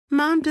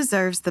Mom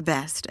deserves the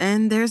best,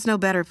 and there's no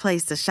better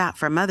place to shop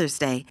for Mother's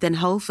Day than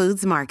Whole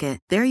Foods Market.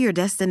 They're your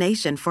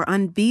destination for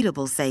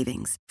unbeatable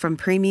savings, from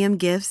premium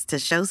gifts to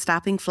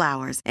show-stopping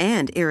flowers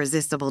and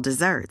irresistible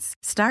desserts.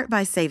 Start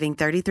by saving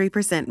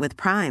 33% with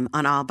Prime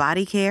on all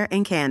body care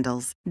and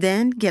candles.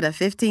 Then get a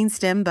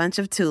 15-stem bunch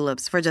of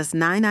tulips for just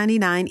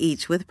 $9.99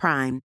 each with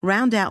Prime.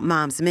 Round out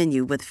Mom's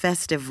menu with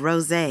festive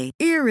rosé,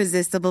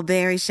 irresistible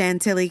berry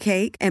chantilly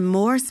cake, and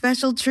more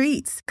special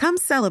treats. Come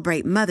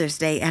celebrate Mother's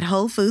Day at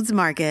Whole Foods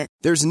Market.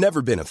 There's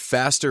never been a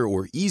faster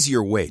or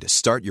easier way to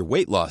start your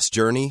weight loss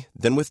journey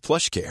than with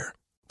PlushCare.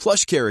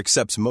 PlushCare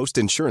accepts most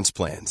insurance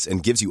plans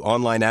and gives you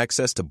online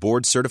access to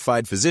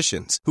board-certified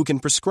physicians who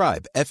can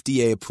prescribe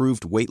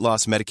FDA-approved weight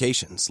loss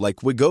medications like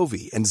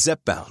Wegovy and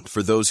Zepbound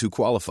for those who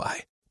qualify.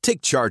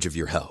 Take charge of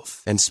your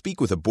health and speak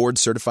with a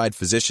board-certified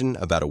physician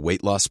about a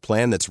weight loss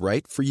plan that's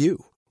right for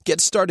you.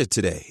 Get started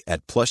today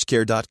at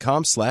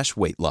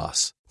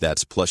plushcare.com/weightloss.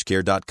 That's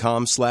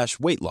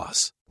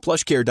plushcare.com/weightloss.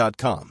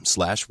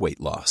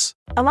 plushcare.com/weightloss.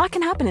 A lot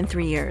can happen in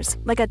 3 years,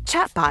 like a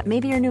chatbot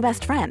may be your new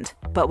best friend.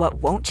 But what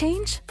won't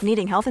change?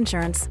 Needing health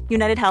insurance.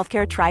 United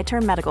Healthcare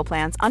Tri-Term Medical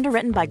Plans,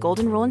 underwritten by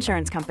Golden Rule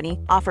Insurance Company,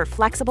 offer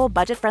flexible,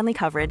 budget-friendly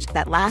coverage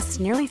that lasts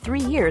nearly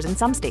 3 years in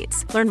some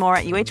states. Learn more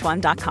at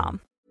uh1.com.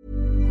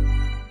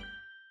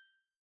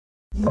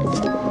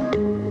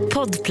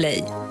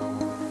 Podplay.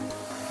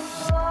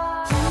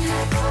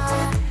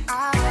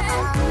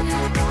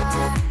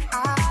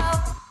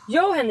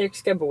 Jag och Henrik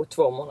ska bo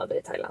 2 månader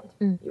i Thailand.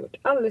 Gjort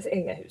alldeles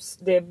egna hus.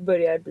 Det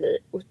börjar bli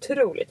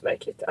otroligt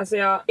verkligt. Alltså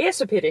jag är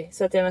så pirrig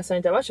så att jag nästan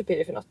inte har varit så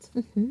pirrig för något.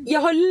 Jag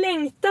har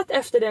längtat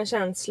efter den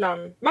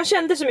känslan. Man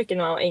kände så mycket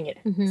när man var yngre.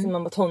 När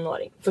man var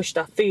tonåring.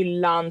 Första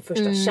fyllan,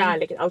 första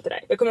kärleken, allt det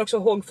där. Jag kommer också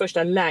ihåg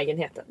första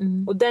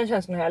lägenheten. Och den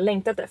känslan har jag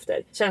längtat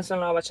efter.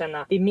 Känslan av att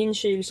känna, det är min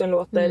kyl som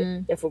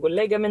låter. Jag får gå och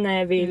lägga mig när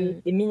jag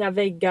vill. Det är mina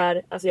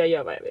väggar. Alltså jag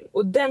gör vad jag vill.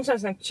 Och den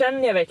känslan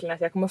känner jag verkligen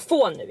att jag kommer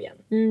få nu igen.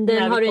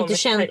 Den har du inte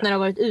känt när du har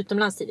varit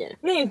utomlands tidigare?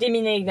 Nej, inte i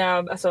mina egna,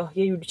 alltså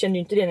jag kände ju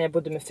inte det när jag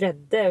bodde med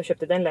Fredde och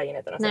köpte den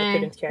lägenheten. Alltså,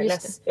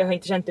 jag har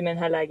inte känt det med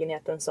den här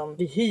lägenheten som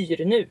vi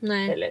hyr nu.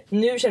 Eller.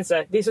 Nu känns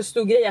det, det är så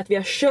stor grej att vi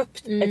har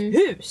köpt ett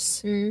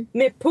hus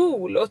med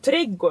pool och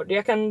trädgård.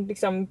 Jag kan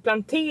liksom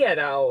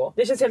plantera och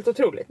det känns helt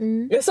otroligt.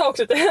 Jag sa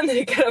också till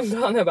Henrik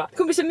häromdagen, jag bara, det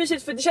kommer bli så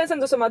mysigt för det känns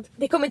ändå som att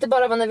det kommer inte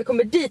bara vara när vi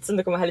kommer dit som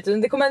det kommer härligt,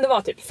 utan det kommer ändå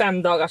vara typ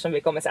 5 dagar som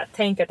vi kommer så här,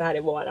 tänk att det här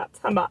är vårat.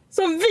 Han bara,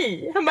 som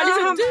vi? Han bara,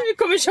 liksom du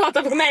kommer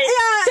tjata på mig.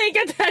 Tänk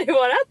att det här är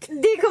vårat.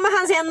 Det kommer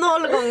han säga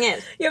 0 gånger.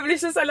 Jag blir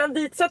så sällan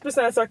ditsatt med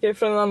såna här saker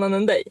från någon annan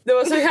än dig. Det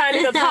var så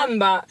härligt att han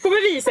bara,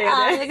 kommer vi säga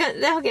det?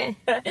 Det är okej.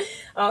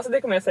 Ja, så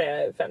det kommer jag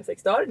säga i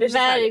 5-6 dagar. Det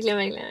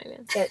verkligen.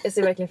 Jag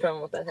ser verkligen fram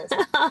emot det här.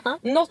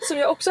 Något som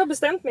jag också har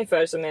bestämt mig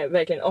för som är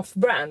verkligen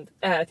off-brand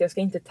är att jag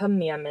ska inte ta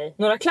med mig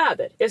några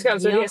kläder. Jag ska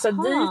alltså resa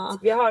dit.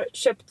 Vi har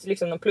köpt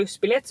liksom någon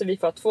plusbiljett så vi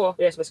får 2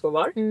 resväskor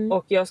var.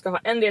 Och jag ska ha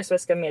en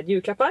resväska med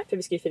julklappar för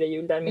vi ska ju fira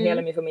jul där med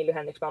hela min familj och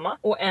Henriks mamma.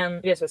 Och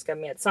en resväska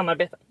med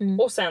samarbeten.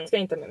 Och sen ska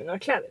jag inte ta med mig några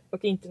kläder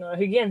och inte några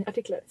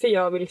hygienartiklar. För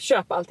jag vill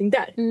köpa allting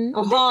där.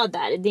 Och ha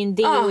där, din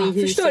deo i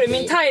huset. Förstår du?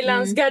 Min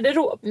Thailands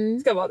garderob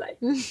ska vara där.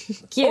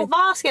 Gud,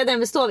 vad ska den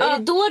bestå av? Är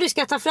det då du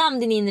ska ta fram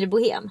din inre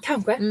bohem?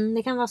 Kanske.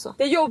 Det kan vara så.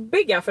 Det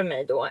jobbiga för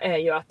mig då är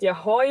ju att jag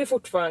har ju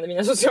fortfarande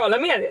mina sociala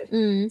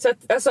medier. Så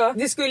att, alltså,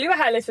 det skulle ju vara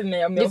härligt för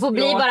mig om jag du får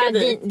bli bara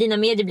dina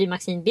medier blir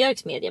Maxine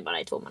Björks medier bara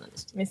i 2 månader.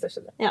 Min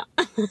största del. Ja.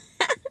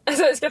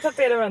 Alltså jag ska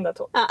tatuera varenda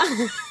tå. Ja.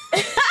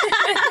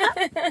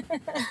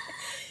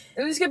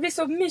 Det ska bli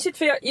så mysigt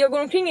för jag går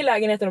omkring i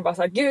lägenheten och bara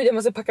såhär, gud jag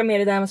måste packa med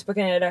det där, jag måste packa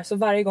ner det där. Så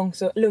varje gång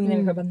så lugnar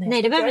jag mig bara,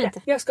 nej det behöver jag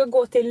inte. Jag ska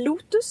gå till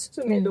Lotus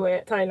som är då är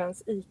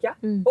Thailands Ica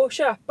och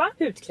köpa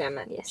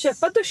hudkrämer,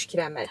 köpa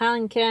duschkrämer,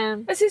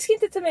 tandkräm. Alltså jag ska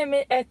inte ta med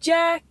mig ett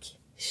jack,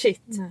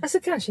 shit. Alltså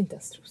kanske inte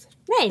ens trosor.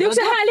 Nej, det är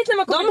också härligt när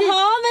man kommer dit. De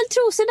har väl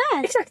trosor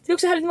där? Exakt, det är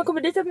också härligt när man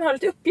kommer dit att man har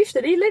lite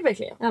uppgifter. Det gillar jag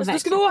verkligen. Ja, alltså, då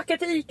ska vi åka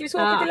till Ica, vi ska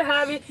åka till det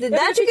här. Det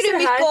där tycker du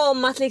mycket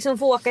om att liksom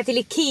få åka till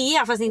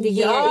Ikea fast inte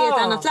i ett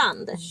annat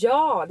land.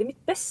 Ja, det är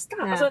mitt bästa.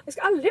 Alltså, jag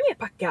ska aldrig mer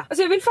packa.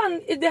 Alltså jag vill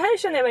fan, det här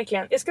känner jag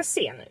verkligen. Jag ska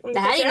se nu. Om det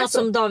här är något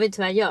som David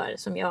tyvärr gör,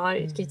 som jag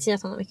har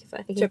kritiserat honom mycket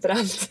för. Köper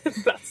allt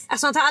plats.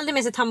 Alltså han tar aldrig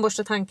med sig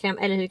tandborste och tandkräm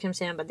eller hudkräm,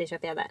 säger han bara, det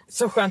köper jag där.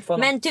 Så skönt för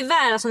honom. Men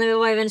tyvärr, alltså när vi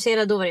var i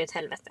Venezuela då var det ett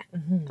helvete.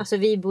 Alltså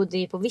vi bodde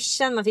ju på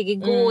Vischan, man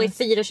fick gå i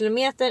 4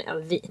 kilometer.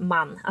 Ja,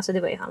 alltså det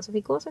var ju han som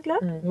fick gå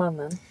såklart.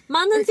 Mannen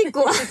fick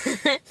gå.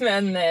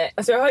 Men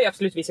alltså jag har ju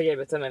absolut vissa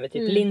grejer att ta med mig,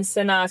 typ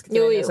linserna, ska ta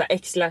med mig så här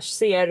X-lash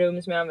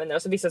serum som jag använder,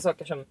 alltså vissa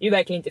saker som ju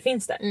verkligen inte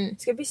finns där.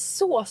 Det ska bli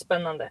så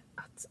spännande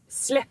att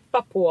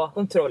släppa på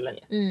kontrollen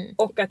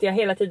och att jag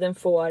hela tiden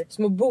får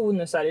små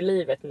bonusar i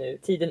livet nu,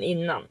 tiden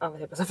innan. Jag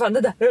bara, fan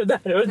det där och det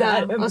där och det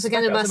där. Och så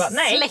kan du bara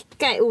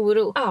släcka i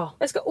oro. Ja,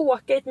 jag ska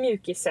åka i ett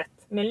mjukisset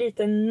med en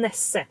liten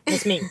nässe med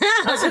smink.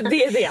 Alltså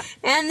det är det.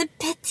 En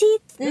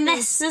petit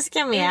nässe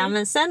ska med,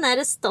 men sen är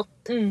det stopp.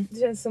 Det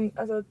känns som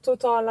alltså,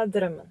 totala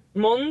drömmen.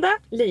 Måndag,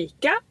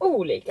 lika,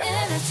 olika.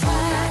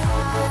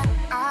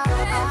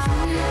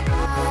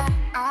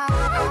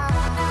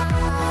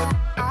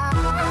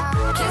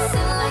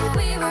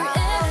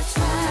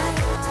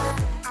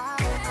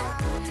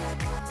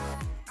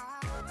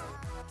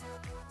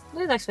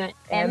 Nu är det dags för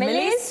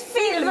Emelies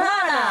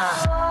filmhörna!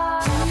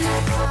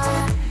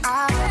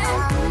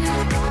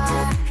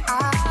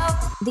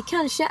 Det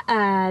kanske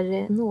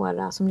är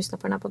några som lyssnar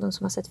på den här podden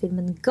som har sett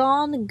filmen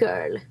Gone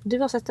Girl. Du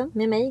har sett den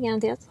med mig,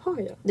 garanterat. Har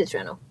jag? Det tror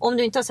jag nog. Om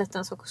du inte har sett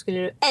den så skulle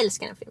du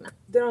älska den filmen.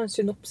 Det har en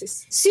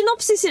synopsis.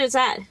 Synopsis ser ut så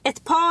här.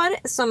 Ett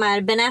par som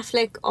är Ben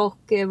Affleck och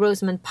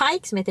Rosamund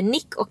Pike som heter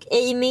Nick och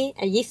Amy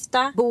är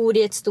gifta. Bor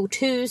i ett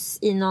stort hus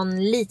i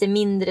någon lite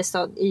mindre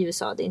stad i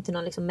USA. Det är inte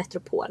någon liksom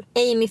metropol.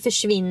 Amy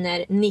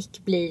försvinner.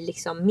 Nick blir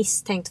liksom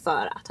misstänkt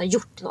för att ha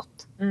gjort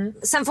något.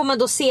 Sen får man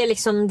då se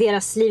liksom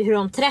deras liv, hur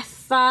de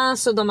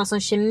träffas och de har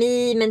sån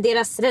kemi, men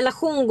deras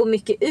relation går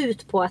mycket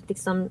ut på att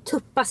liksom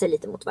tuppa sig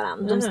lite mot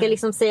varandra. De ska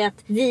liksom säga att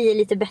vi är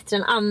lite bättre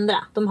än andra.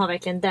 De har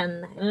verkligen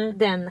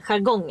den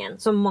jargongen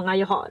som många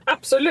ju har.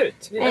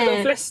 Absolut,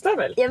 de flesta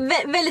väl? Ja,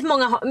 väldigt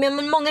många har,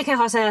 men många kan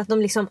ha så här att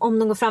de liksom, om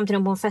de går fram till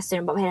dem på en fest,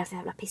 de bara, vad är det för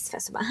jävla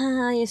pissfest? Och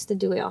bara, just det,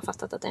 du och jag har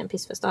fattat att det är en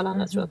pissfest och alla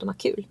andra tror att de har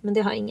kul, men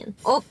det har ingen.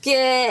 Och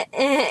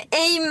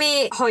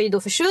Amy har ju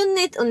då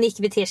försvunnit och Nick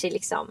beter sig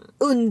liksom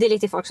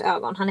underligt i folks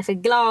ögon. Han är för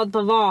glad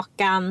på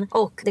vakan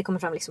och det kommer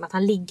fram liksom att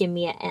han ligger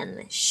med en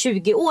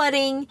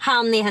 20-åring.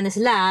 Han är hennes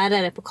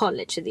lärare på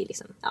college, så det är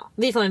liksom, ja,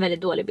 vi får en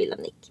väldigt dålig bild av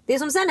Nick. Det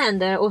som sen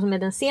händer och som är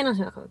den scenen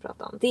som jag kommer att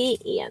prata om, det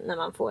är när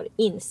man får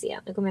inse,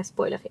 nu kommer jag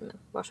spoila filmen,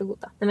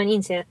 varsågoda, när man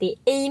inser att det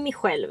är Amy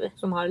själv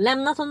som har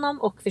lämnat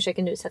honom och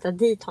försöker nu sätta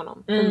dit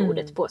honom för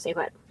mordet på sig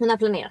själv. Hon har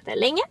planerat det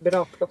länge.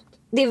 Bra plott.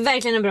 Det är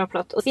verkligen en bra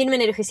plott. Och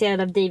filmen är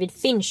regisserad av David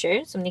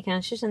Fincher, som ni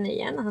kanske känner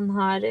igen. Han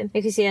har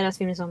regisserat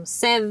filmer som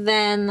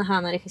Seven.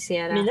 Han har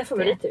regisserat... Mina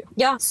favoriter.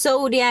 Ja,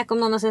 Zodiac om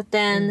någon har sett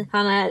den.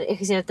 Han har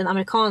regisserat den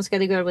amerikanska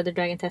The Girl with the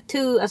Dragon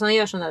Tattoo. Alltså han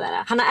gör sådana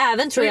där. Han har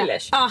även, tror jag...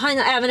 Ja, han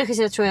har även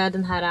regisserat, tror jag,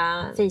 den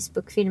här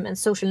Facebook-filmen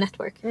Social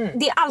Network.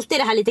 Det är alltid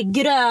det här lite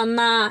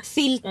gröna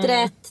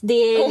filtret. Det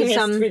är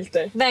liksom...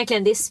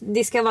 Verkligen,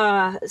 det ska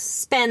vara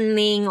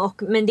spänning.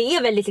 Men det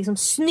är väldigt liksom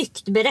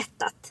snyggt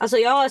berättat. Alltså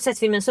jag har sett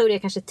filmen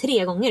Zodiac kanske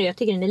 3 gånger och jag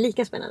tycker den är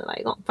lika spännande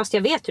varje gång. Fast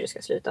jag vet hur det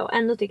ska sluta och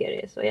ändå tycker jag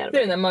det är så jävla... Det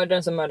är den där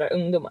mördaren som mördar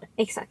ungdomar.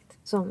 Exakt.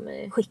 Som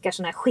skickar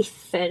såna här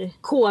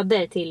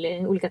skifferkoder till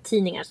olika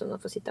tidningar som de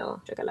får sitta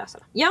och försöka lösa.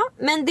 Ja,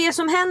 men det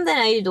som händer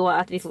är ju då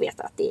att vi får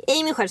veta att det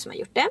är Amy själv som har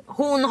gjort det.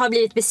 Hon har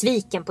blivit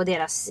besviken på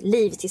deras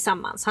liv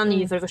tillsammans. Han är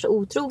ju för det första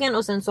otrogen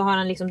och sen så har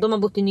han liksom, de har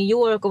bott i New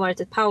York och varit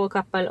ett power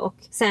couple och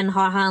sen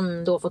har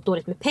han då fått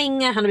dåligt med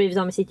pengar. Han har blivit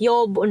av med sitt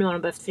jobb och nu har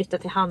de behövt flytta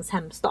till hans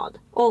hemstad.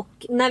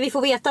 Och när vi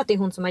får veta att det är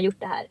hon som har gjort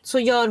det här så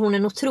gör hon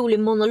en otrolig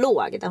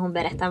monolog där hon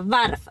berättar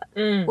varför.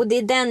 Och det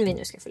är den vi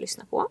nu ska få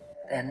lyssna på.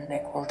 Then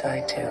Nick will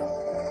die too.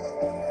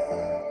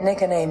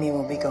 Nick and Amy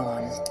will be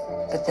gone,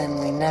 but then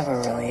we never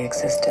really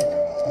existed.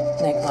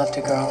 Nick loved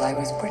a girl I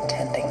was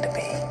pretending to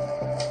be.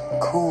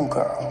 Cool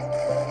girl.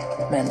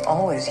 Men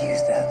always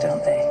use that,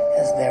 don't they,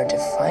 as their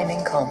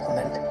defining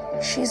compliment.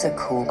 She's a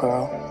cool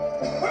girl.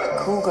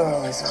 Cool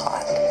girl is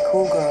hot.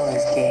 Cool girl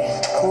is game.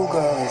 Cool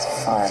girl is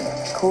fun.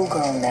 Cool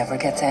girl never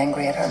gets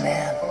angry at her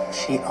man.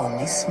 She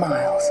only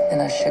smiles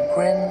in a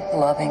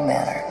chagrin-loving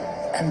manner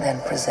and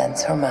then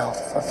presents her mouth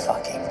for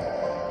fucking.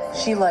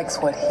 She likes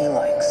what he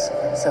likes,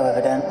 so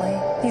evidently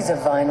he's a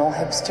vinyl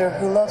hipster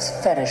who loves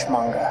fetish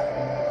manga.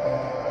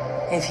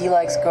 If he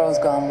likes Girls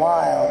Gone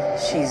Wild,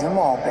 she's a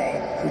mall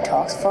babe who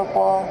talks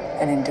football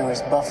and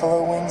endures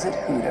buffalo wings at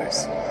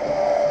Hooters.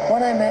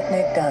 When I met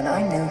Nick Dunn,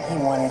 I knew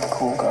he wanted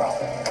cool girl.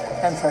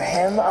 And for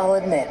him, I'll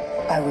admit,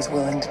 I was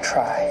willing to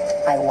try.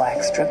 I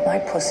wax-stripped my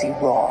pussy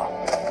raw.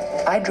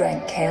 I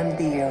drank canned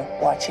beer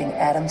watching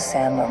Adam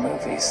Sandler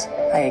movies.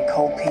 I ate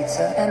cold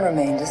pizza and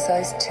remained a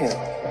size 2.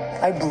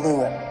 I blew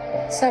him,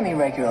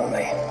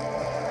 semi-regularly.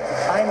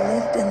 I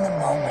lived in the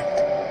moment.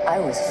 I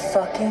was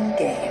fucking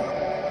game.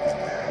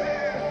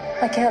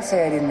 I can't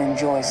say I didn't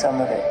enjoy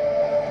some of it.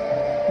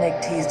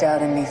 Nick teased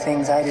out in me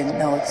things I didn't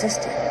know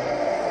existed.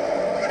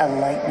 A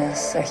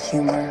lightness, a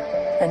humor,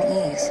 an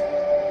ease.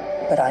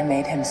 But I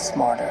made him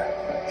smarter,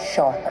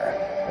 sharper.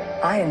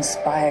 I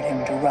inspired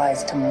him to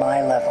rise to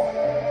my level.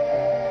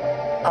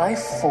 I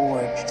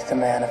forged the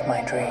man of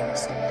my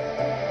dreams.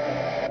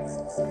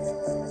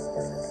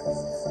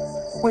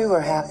 We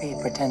were happy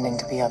pretending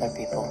to be other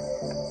people.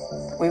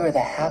 We were the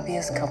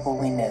happiest couple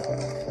we knew.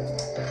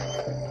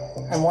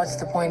 And what's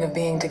the point of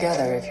being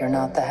together if you're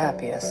not the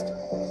happiest?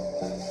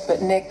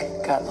 But Nick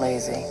got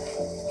lazy.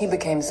 He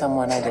became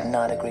someone I did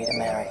not agree to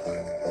marry.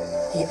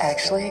 He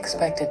actually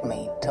expected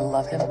me to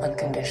love him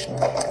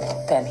unconditionally.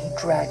 Then he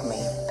dragged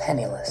me,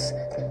 penniless,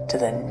 to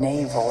the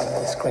navel of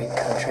this great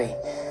country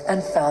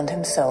and found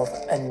himself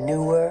a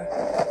newer,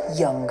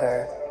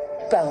 younger,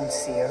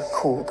 bouncier,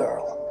 cool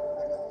girl.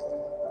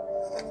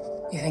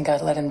 You think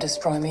I'd let him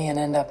destroy me and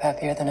end up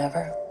happier than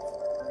ever?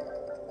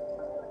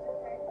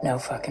 No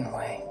fucking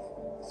way.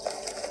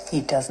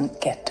 He doesn't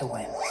get to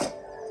win.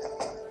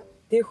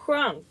 Det är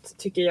skönt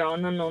tycker jag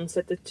när någon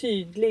sätter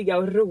tydliga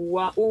och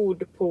råa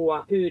ord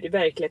på hur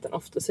verkligheten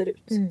ofta ser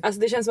ut.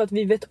 Alltså det känns som att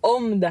vi vet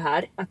om det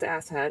här, att det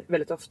är så här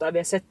väldigt ofta. Vi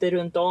har sett det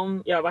runt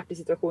om, jag har varit i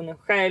situationen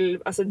själv.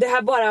 Alltså det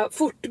här bara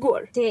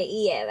fortgår.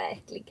 Det är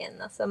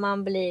verkligen, alltså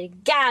man blir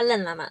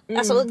galen när man...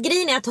 Alltså och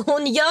grejen är att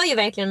hon gör ju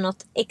verkligen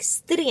något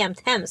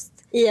extremt hemskt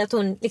i att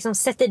hon liksom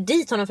sätter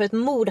dit honom för ett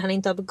mord han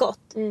inte har begått.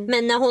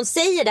 Men när hon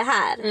säger det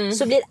här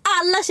så blir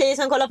alla tjejer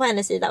som kollar på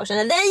hennes sida och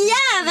känner den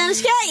jäveln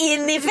ska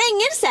in i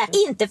fängelse.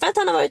 Inte för att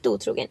han har varit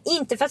otrogen,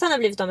 inte för att han har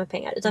blivit av med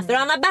pengar, utan för att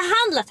han har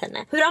behandlat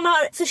henne, hur han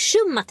har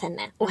försummat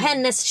henne och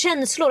hennes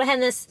känslor och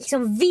hennes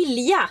liksom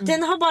vilja.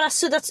 Den har bara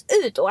suddats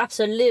ut. Och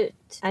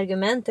absolut,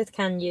 argumentet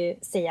kan ju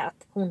säga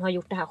att hon har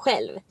gjort det här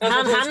själv. Han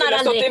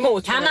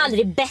har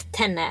aldrig bett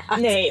henne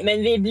att... Nej,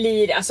 men vi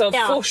blir alltså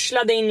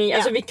forslade in i...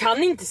 Alltså vi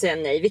kan inte säga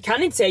nej. Vi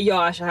kan inte säga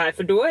gör så här,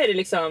 för då är det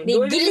liksom... Vi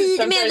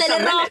glider med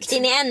eller rakt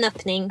in i en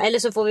öppning. Eller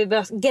så får vi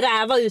börja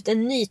gräva ut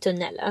en ny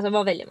tunnel. Alltså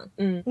vad väljer man?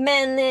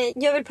 Men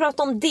jag vill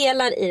prata om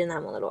delar i den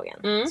här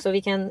monologen. Så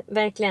vi kan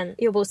verkligen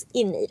jobba oss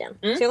in i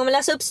den. Så jag kommer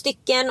läsa upp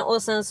stycken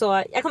och sen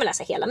så... Jag kommer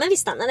läsa hela, men vi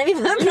stannar när vi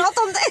börjar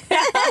prata om det.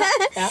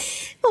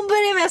 Hon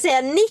börjar med att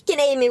säga Nick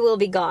and Amy will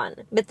be gone,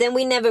 but then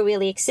we never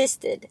really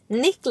existed.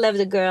 Nick loved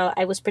the girl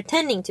I was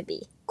pretending to be.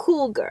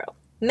 Cool girl.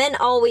 Men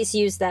always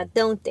use that,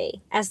 don't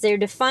they? As their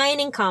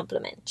defining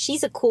compliment.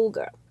 She's a cool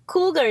girl.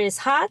 Cool girl is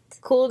hot.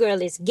 Cool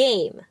girl is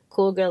game.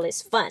 Cool girl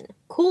is fun.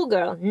 Cool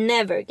girl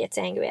never gets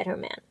angry at her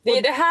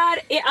man. Det här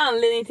är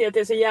anledningen till att det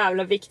är så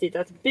jävla viktigt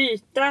att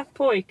byta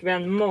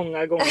pojkvän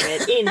många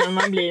gånger innan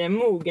man blir en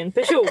mogen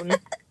person.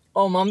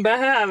 Om man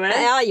behöver.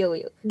 Ja, jo.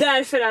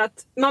 Därför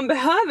att man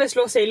behöver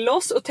slå sig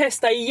loss och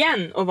testa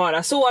igen och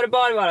vara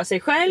sårbar, vara sig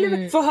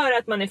själv. Få höra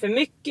att man är för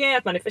mycket,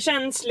 att man är för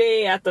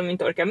känslig, att de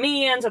inte orkar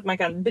med en, så att man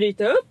kan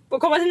bryta upp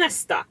och komma till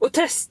nästa. Och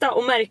testa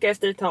och märka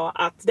efter ett tag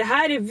att det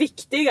här är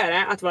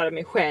viktigare att vara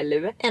mig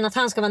själv än att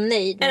han ska vara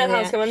nöjd. Det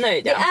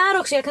är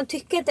också, jag kan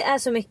tycka att det är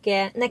så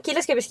mycket. När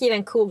killar ska beskriva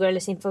en cool girl eller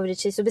sin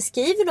favorittjej så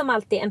beskriver de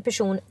alltid en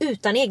person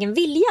utan egen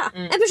vilja.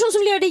 En person som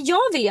vill göra det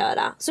jag vill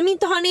göra. Som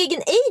inte har en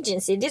egen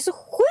agency. Det är så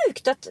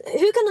sjukt att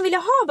hur kan de vilja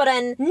ha bara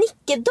en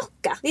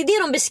nickedocka? Det är det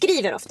de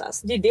beskriver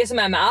oftast. Det är det som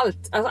är med allt.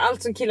 Alltså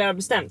allt som killar har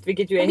bestämt,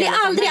 vilket ju är hela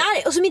samhället. Jag blir aldrig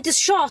arg och som inte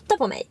tjatar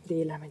på mig. Det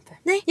gillar mig inte.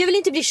 Nej, jag vill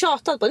inte bli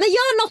tjatad på. Men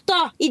gör något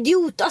då,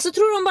 idiot. Alltså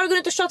tror de bara går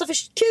runt och tjatar för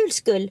kul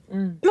skull.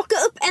 Plocka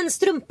upp en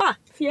strumpa.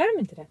 För gör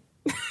de inte det?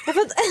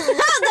 Därför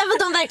att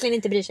de verkligen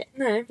inte bryr sig.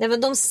 Nej. Därför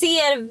att de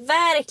ser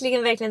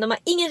verkligen, de har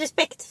ingen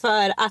respekt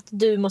för att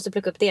du måste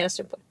plocka upp deras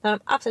strumpor. Det har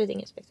de absolut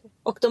ingen respekt för.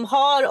 Och de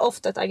har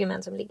ofta ett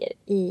argument som ligger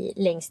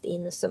längst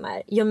in som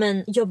är, ja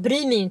men jag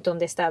bryr mig inte om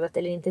det är städat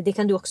eller inte. Det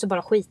kan du också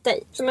bara skita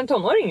i. Som en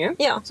tonåring ju.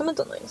 Ja, som en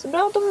tonåring. Så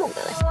bra att de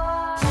mognade.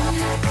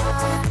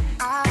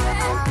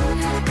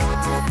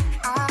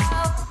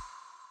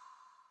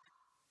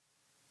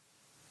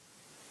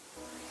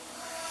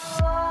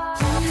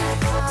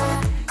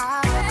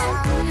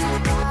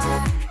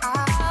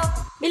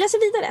 Vi läser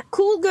vidare.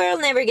 Cool girl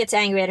never gets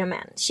angry at her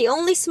man. She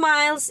only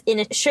smiles in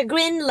a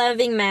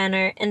chagrin-loving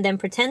manner and then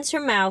pretends her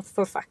mouth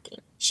for fucking.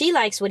 She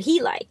likes what he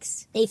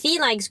likes. If he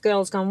likes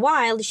girls gone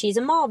wild, she's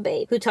a mall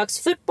babe who talks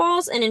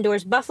footballs and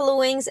endorses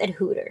buffalo wings at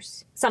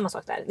Hooters. Samma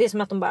sak där. Det är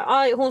som att de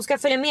bara, hon ska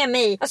följa med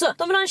mig. Alltså,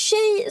 de vill ha en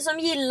tjej som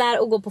gillar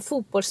att gå på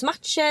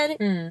fotbollsmatcher.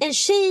 En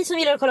tjej som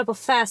gillar att kolla på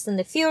Fast and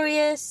the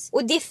Furious.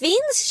 Och det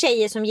finns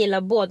tjejer som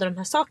gillar båda de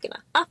här sakerna.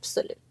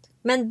 Absolut.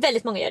 Men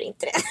väldigt många gör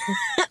inte det.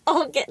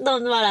 Och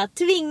de bara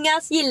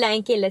tvingas gilla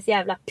en killes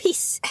jävla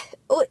piss.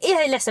 Och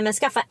jag är ledsen, men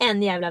skaffa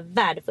en jävla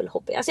värdefull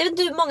hobby. Alltså jag vet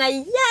inte hur många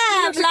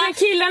jävla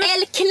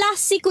El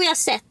Clasico jag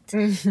sett.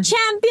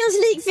 Champions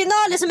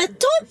League-finaler som är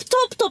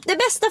topp. Det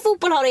bästa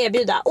fotboll har att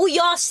erbjuda. Och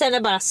jag känner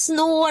bara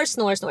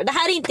snår. Det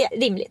här är inte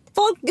rimligt.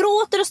 Folk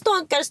gråter och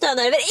stånkar och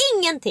stönar över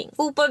ingenting.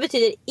 Fotboll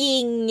betyder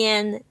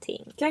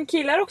ingenting. Kan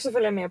killar också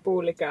följa med på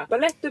olika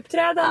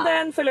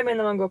ballettuppträdanden? Följa med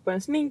när man går på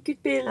en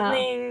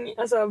sminkutbildning?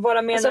 Alltså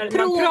vara med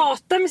när man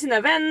pratar med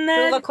sina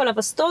vänner? Prova kolla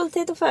på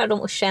Stolthet och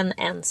fördom och känn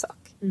en sak.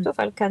 I så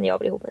fall kan jag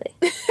bli ihop med dig.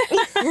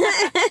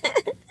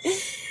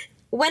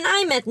 When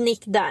I met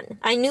Nick Dunn,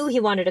 I knew he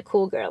wanted a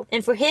cool girl.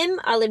 And for him,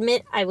 I'll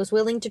admit I was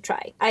willing to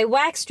try. I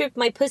wax stripped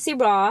my pussy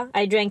raw.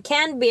 I drank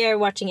canned beer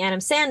watching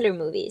Adam Sandler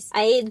movies.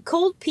 I ate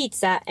cold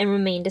pizza and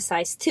remained a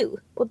size 2.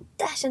 Och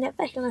där känner jag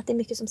verkligen att det är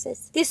mycket som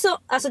sägs. Det är så,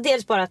 alltså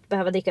dels bara att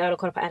behöva dricka öl och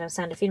kolla på Adam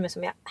Sandler-filmer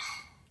som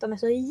de är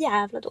så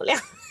jävla dåliga.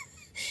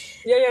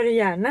 Jag gör det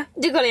gärna.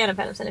 Du kollar gärna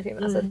på Adam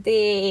Sandler-filmerna. Alltså,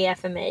 det är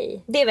för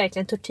mig, det är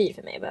verkligen tortyr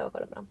för mig att behöva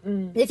kolla på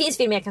dem. Det finns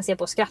filmer jag kan se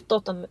på och skratta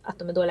åt dem, att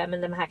de är dåliga,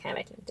 men de här kan jag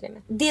verkligen inte det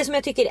med. Det som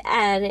jag tycker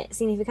är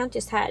signifikant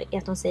just här är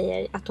att hon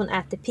säger att hon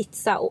äter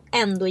pizza och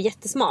ändå är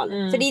jättesmal.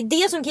 För det är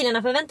det som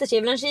killarna förväntar sig.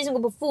 Jag vill ha en tjej som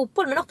går på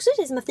fotboll, men också en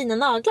tjej som har fina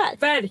naglar.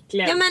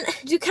 Verkligen. Ja, men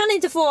du kan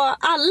inte få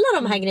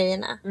alla de här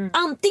grejerna.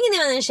 Antingen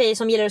är man en tjej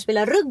som gillar att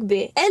spela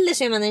rugby, eller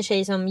så är man en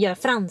tjej som gör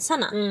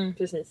fransarna.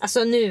 Precis.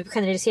 Alltså nu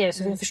generaliserar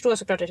så jag förstår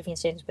såklart att det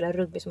finns tjejer som spelar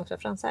rugby som också är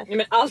fransar. Ja,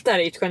 men allt det här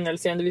är ju ett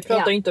generaliserande. Vi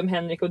pratar ju inte om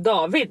Henrik och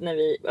David när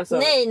vi... Alltså...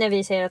 Nej, när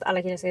vi säger att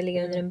alla killar ska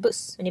ligga under en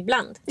buss. Men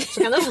ibland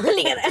så kan de få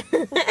ligga där.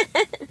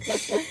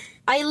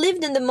 I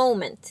lived in the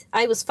moment.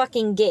 I was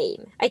fucking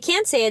game. I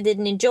can't say I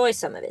didn't enjoy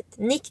some of it.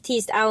 Nick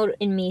teased out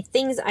in me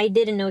things I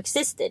didn't know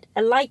existed.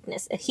 A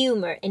lightness, a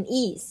humor, an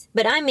ease.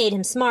 But I made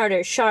him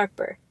smarter,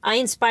 sharper. I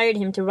inspired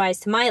him to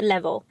rise to my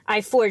level.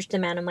 I forged the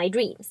man of my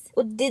dreams.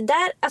 Och det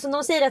där, alltså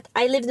de säger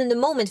att I lived in the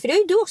moment. För det har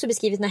ju du också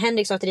beskrivit när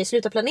Henrik sa till dig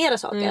sluta planera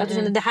saker. Att du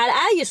kände, det här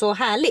är ju så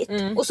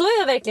härligt. Och så har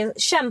jag verkligen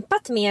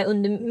kämpat med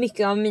under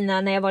mycket av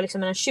mina, när jag var liksom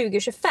mellan 20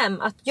 och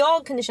 25. Att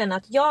jag kunde känna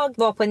att jag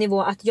var på en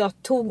nivå att jag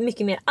tog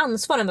mycket mer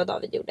ansvar än vad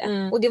David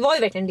gjorde. Och det var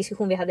ju verkligen en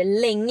diskussion vi hade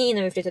länge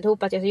innan vi flyttade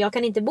ihop. Att jag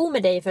kan inte bo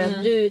med dig för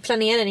att du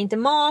planerar inte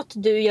mat.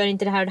 Du gör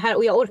inte det här och det här.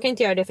 Och jag orkar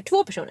inte göra det för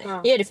 2 personer.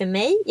 Jag gör det för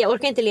mig. Jag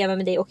orkar inte leva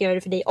med dig och jag gör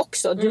det för dig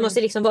också. Du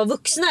måste liksom vara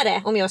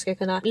vuxnare om jag ska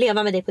kunna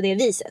leva med dig på det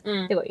viset.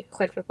 Det var ju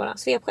självklart bara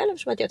svepskäl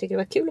eftersom att jag tycker det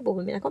var kul att bo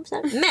med mina kompisar.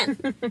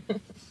 Men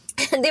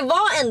det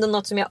var ändå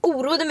något som jag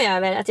oroade mig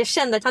över. Att jag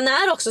kände att han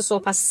är också så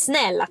pass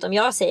snäll att om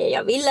jag säger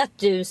jag vill att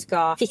du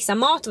ska fixa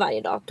mat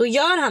varje dag, då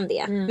gör han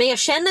det. Men jag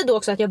känner då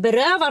också att jag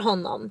berövar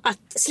honom att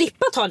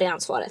slippa ta det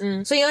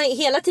ansvaret. Så jag är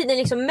hela tiden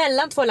liksom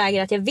mellan 2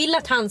 läger. Att jag vill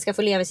att han ska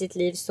få leva sitt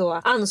liv så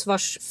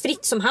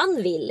ansvarsfritt som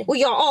han vill. Och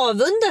jag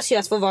avundas ju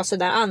att få vara så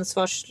där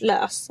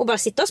ansvarslös och bara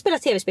sitta och spela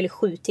tv-spel i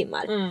 7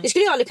 timmar. Det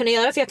skulle jag aldrig kunna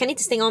göra, för jag kan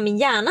inte stänga av min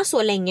hjärna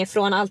så länge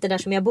från allt det där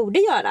som jag borde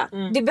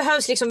göra. Det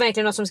behövs liksom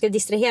verkligen något som ska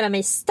distrahera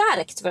mig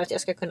starkt för att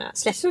jag ska kunna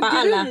släppa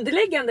alla. Det är så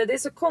grundläggande, det är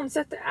så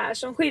konstigt att det är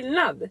som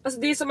skillnad. Alltså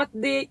det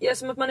är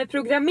som att man är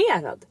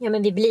programmerad. Ja,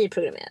 men vi blir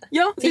programmerade.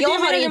 Ja, för jag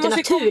har det inte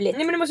naturligt.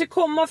 Nej, men det måste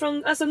komma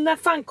från, alltså när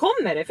fan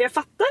kommer det? För jag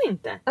fattar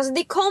inte. Alltså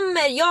det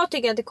kommer, jag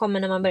tycker att det kommer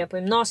när man börjar på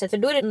gymnasiet. För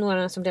då är det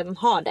några som redan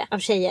har det, av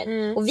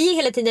tjejer. Och vi är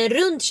hela tiden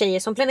runt tjejer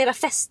som planerar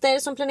fester,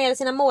 som planerar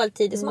sina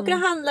måltider, som åker och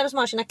handlar och som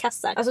har sina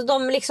kassar. Alltså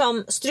de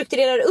liksom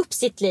strukturerar upp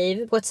sitt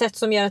liv på ett sätt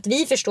som gör att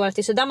vi förstår att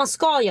det är så där man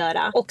ska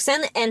göra. Och sen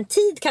en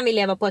tid kan vi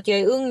leva på att jag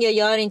är ung, jag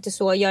gör inte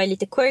så, jag är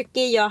lite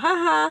quirky,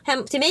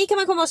 hem till mig kan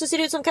man komma och så ser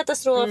det ut som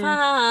katastrof,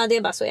 haha, det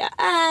är bara så jag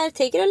är,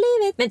 take it or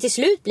leave it. Men till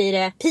slut blir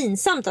det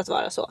pinsamt att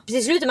vara så.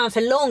 Till slut är man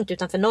för långt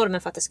utanför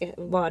normen för att det ska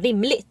vara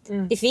rimligt.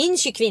 Det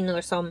finns ju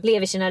kvinnor som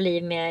lever sina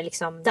liv med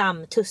liksom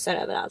dammtussar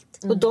överallt.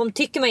 Och de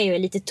tycker man ju är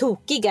lite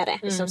tokigare.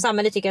 Liksom,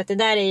 samhället tycker att det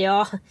där är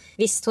jag.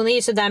 Visst, hon är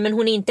ju sådär, men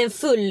hon är inte en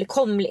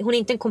hon är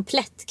inte en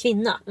komplett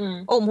kvinna.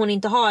 Om hon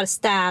inte har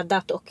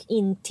städat och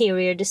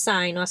interior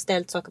design och har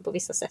ställt saker på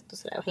vissa sätt och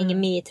sådär. Och hänger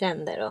med i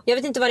trender. Och jag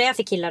vet inte vad det är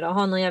för killar då.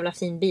 Ha någon jävla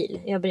fin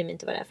bil. Jag bryr mig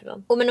inte vad det är för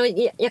dem. Och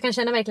jag kan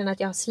känna verkligen att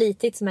jag har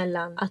slitits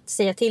mellan att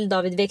säga till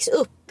David väx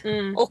upp.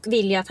 Och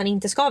vilja att han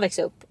inte ska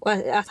växa upp. Och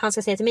att han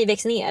ska säga till mig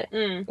väx ner.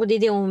 Och det är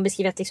det hon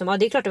beskriver att liksom, ja,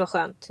 det är klart det var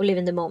skönt att live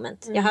in the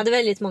moment. Jag hade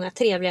väldigt många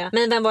trevliga.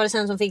 Men vem var det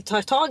sen som fick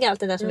ta tag i allt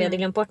det där som vi hade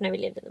glömt bort när vi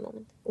lived in the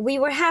moment? We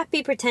were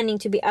happy pretending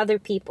to be other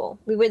people.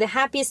 We were the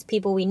happiest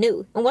people we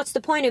knew. And what's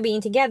the point of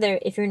being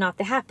together if you're not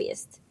the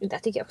happiest? Det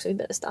tycker jag också vi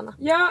behöver stanna.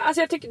 Ja,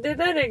 alltså jag tycker det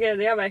där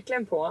reagerade jag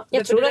verkligen på.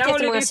 Jag tror att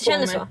jättemånga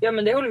känner så. Ja,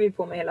 men det håller vi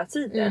på med hela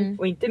tiden.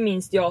 Och inte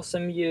minst jag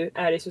som ju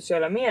är i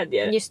sociala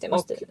medier. Just det,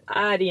 och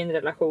är i en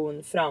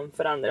relation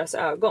framför andras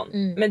ögon.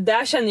 Men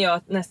där känner jag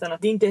att nästan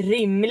att det inte är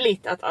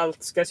rimligt att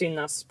allt ska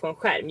synas på en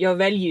skärm. Jag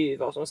väljer ju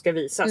vad som ska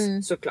visas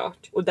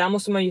såklart. Och där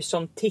måste man ju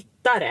som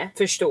tittare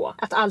förstå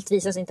att allt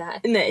visas inte här.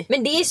 Nej.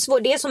 Men det är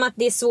svårt, det är som att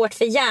det är svårt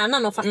för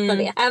hjärnan att fatta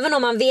det. Även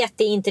om man vet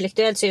det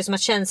intellektuellt så är det som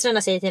att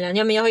känslorna säger till en,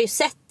 ja men jag har ju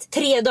sett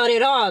 3 dagar i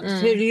rad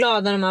hur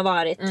glada de har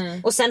varit.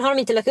 Och sen har de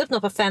inte lagt upp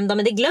något på 5 dagar,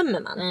 men det glömmer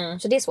man.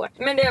 Så det är svårt.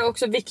 Men det är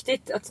också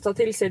viktigt att ta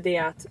till sig det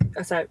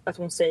att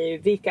hon säger,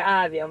 vilka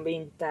är vi om vi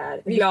inte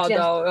är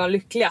glada och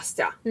lyckligast.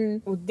 Ja.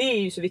 Och det är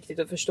ju så viktigt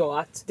att förstå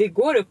att det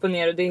går upp och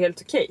ner och det är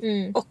helt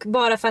okej. Och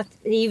bara för att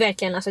det är ju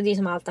verkligen, alltså det är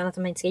som allt annat att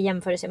man inte ska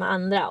jämföra sig med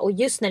andra. Och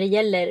just när det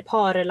gäller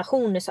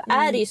parrelationer så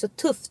är det ju så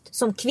tufft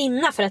som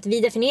kvinna, för att vi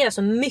definierar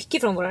så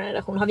mycket från vår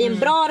relation. Har vi en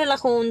bra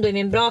relation, då är vi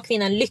en bra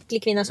kvinna, en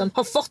lycklig kvinna som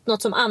har fått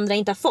något som andra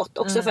inte har fått.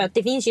 Också för att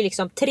det finns ju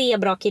liksom 3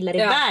 bra killar i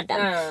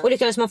världen. Och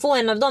lyckas man få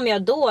en av dem, ja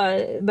då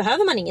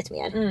behöver man inget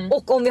mer.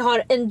 Och om vi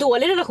har en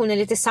dålig relation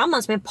eller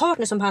tillsammans med en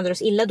partner som behandlar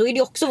oss illa, då är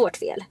det också vårt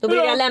fel. Då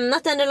borde vi ha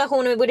lämnat den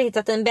relationen och vi borde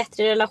hittat en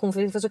bättre relation,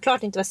 för vi får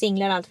såklart inte vara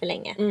singlar allt för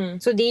länge.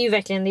 Så det är ju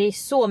verkligen, det är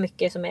så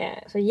mycket som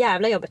är så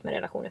jävla jobbigt med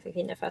relationer för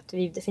kvinnor, för att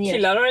vi definierar.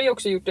 Killar har ju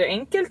också gjort det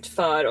enkelt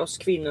för oss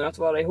kvinnor att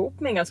vara ihop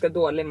med en ganska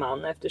dålig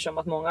man, eftersom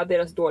att många av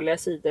deras dåliga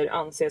sidor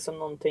anses som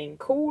någonting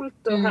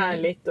coolt och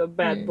härligt och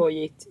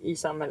badboyigt i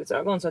samhällets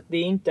ögon. Så att det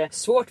är inte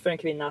svårt för en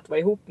kvinna att vara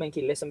ihop med en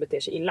kille som beter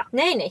sig illa.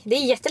 Nej, det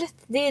är jättelätt.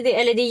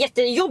 Eller det är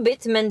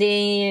jättejobbigt, men det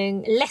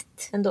är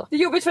lätt ändå. Det är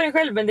jobbigt för en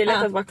själv, men det är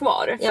lätt att vara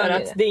kvar. För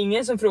att det är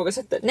ingen som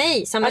frågasätter.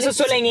 Nej, alltså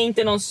så länge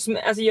inte någon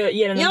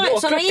ger en blåklocka.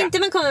 Så länge inte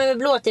man kommer med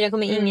blåtira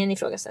kommer ingen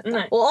ifrågasätta.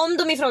 Nej. Och om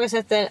de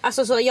ifrågasätter,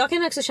 alltså så jag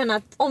kan också känna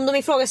att om de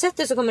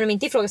ifrågasätter så kommer de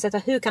inte ifrågasätta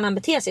hur kan han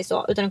bete sig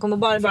så? Utan den kommer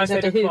bara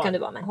ifrågasätta hur kan du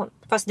vara med honom.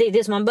 Fast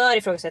det som man bör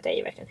ifrågasätta är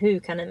ju verkligen hur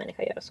kan en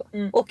människa göra så.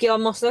 Och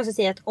jag måste också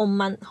säga att om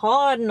man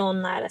har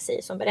någon nära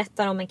sig som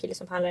berättar om en kille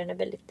som behandlar henne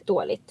väldigt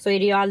dåligt, så är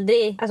det ju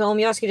aldrig, alltså om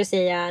jag skulle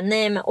säga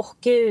nej men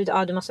gud,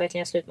 du måste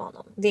verkligen sluta med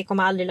honom, det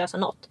kommer aldrig lösa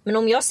något. Men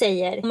om jag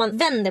säger, om man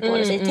vänder på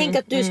det och säger, tänk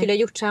att du skulle ha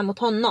gjort så här mot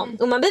honom,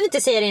 och man behöver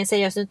inte säga det en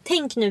seriös,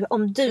 tänk nu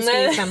om du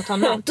skulle gjort så här mot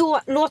honom,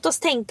 då låt oss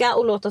tänka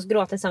och låt oss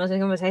gråta tillsammans.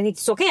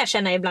 Så kan jag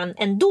känna ibland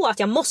ändå att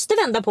jag måste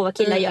vända på vad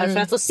killar gör för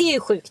att få se hur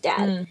sjukt det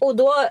är. Och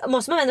då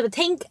måste man vända på,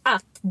 tänk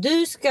att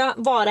du ska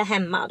vara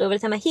hemma, du har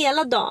varit hemma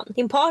hela dagen,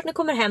 din partner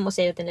kommer hem och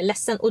säger att den är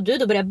ledsen och du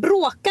då börjar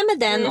bråka med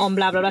den om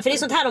bla bla bla, för det är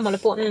sånt här de håller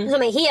på med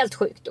som är helt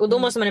sjukt, och då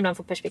måste man ibland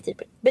få perspektiv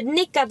på det. But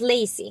Nick got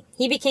lazy.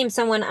 He became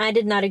someone I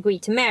did not agree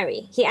to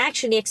marry. He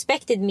actually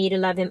expected me to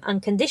love him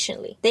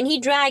unconditionally. Then he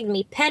dragged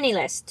me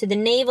penniless to the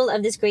navel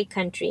of this great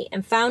country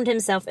and found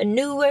himself a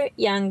newer,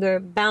 younger,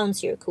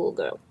 bouncier cool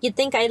girl. You'd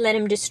think I'd let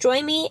him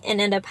destroy me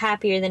and end up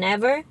happier than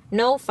ever?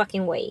 No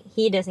fucking way.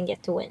 He doesn't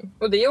get to win.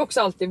 Och det är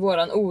också alltid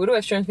våran oro,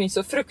 eftersom det finns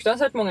så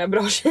fruktansvärt många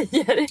bra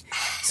tjejer.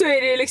 Så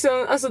är det ju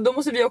liksom, alltså då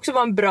måste vi också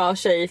vara en bra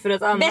tjej, för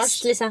att annars...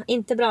 Bäst Lisa,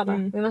 inte bra bara.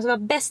 Vi måste vara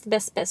bäst.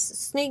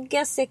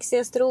 Snyggast,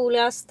 sexigast,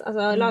 roligast,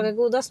 alltså laga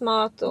godast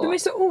mat. Och... De är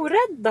så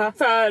orädda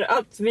för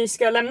att vi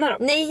ska lämna dem.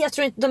 Nej, jag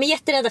tror inte, de är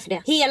jätterädda för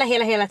det.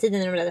 Hela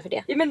tiden är de rädda för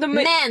det. Ja,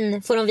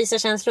 men får de visa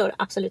känslor?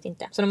 Absolut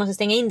inte. Så de måste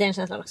stänga in den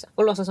känslan också.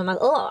 Och låtsas som att,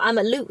 I'm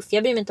aloof,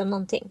 jag bryr mig inte om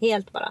någonting.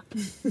 Helt bara.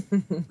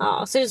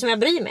 Ja, så är det som jag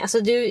bryr mig. Alltså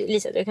du,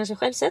 Lisa, du har kanske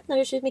själv sett när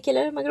du skjuter med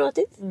killar som har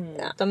gråtit.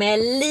 Ja, de är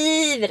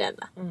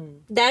livrädda.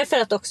 Därför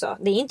att också,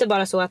 det är inte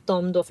bara så att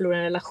de då förlorar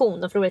en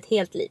relation, de förlorar ett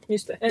helt liv.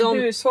 Just det. En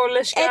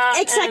hushållerska.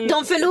 Exakt,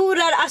 de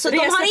förlorar, alltså de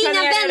har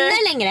inga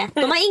vänner längre.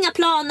 De har inga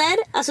planer,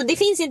 alltså det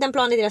finns inte en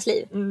plan i deras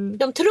liv.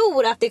 De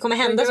tror att det kommer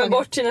hända så. De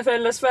bort sina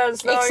föräldrars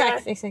födelsedagar.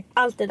 Exakt.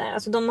 Allt det där.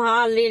 Alltså de har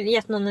aldrig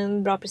gett någon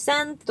en bra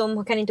present,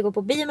 de kan inte gå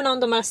på bio med någon,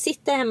 de bara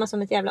sitter hemma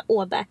som ett jävla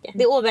åbäke.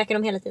 Det åbäker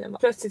de hela tiden bara.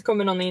 Plötsligt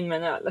kommer någon in med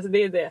en öl, alltså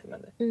det är det som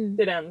händer.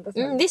 Det är det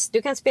enda. Visst,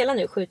 du kan spela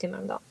nu 7 timmar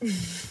om dagen.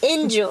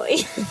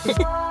 Enjoy!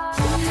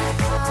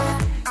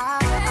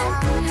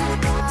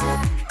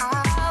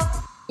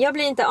 Jag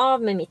blir inte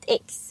av med mitt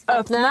ex.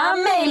 Öppna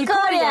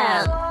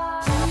mailkorgen!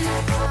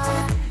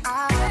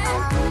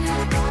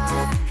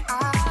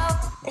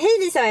 Hej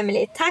Lisa och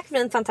Emily, tack för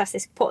en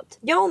fantastisk podd.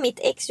 Jag och mitt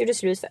ex gjorde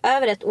slut för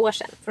över 1 år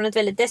sedan från ett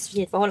väldigt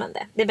destruktivt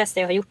förhållande. Det bästa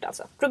jag har gjort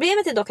alltså.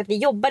 Problemet är dock att vi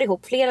jobbar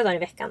ihop flera dagar i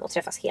veckan och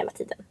träffas hela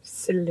tiden.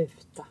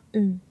 Sluta.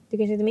 Du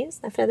kanske inte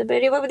minns när Fredde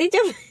började jobba på ditt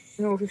jobb?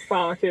 Fy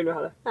fan vad kul du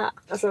hade. Ja.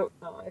 Alltså,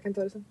 jag kan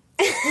ta det sen.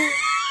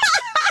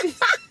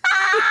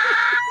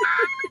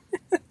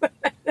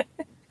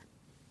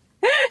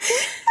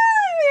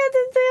 Jag vet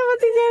inte, jag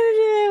tycker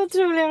det är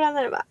otroligt ibland.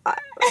 Det är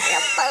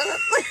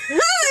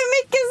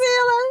mycket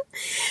senare.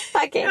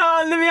 Okej.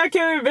 Ja, men jag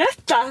kan ju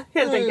berätta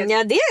helt enkelt.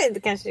 Ja, det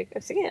kanske du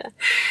också kan göra.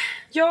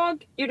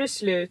 Jag gjorde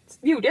slut.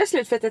 Gjorde jag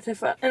slut för att jag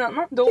träffade en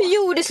annan då? Du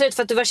gjorde slut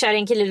för att du var kär i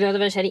en kille du hade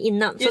varit kär i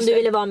innan. Just som du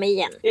ville vara med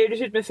igen. Jag gjorde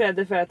slut med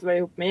Fredde för att vara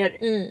ihop med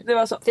Jerry. Det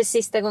var så. För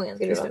sista gången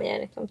skulle du vara med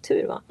Jerry. Som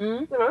tur var.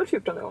 Det var väl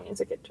 14:e gången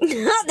säkert.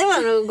 Ja, det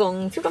var nog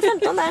gång 14-15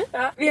 där.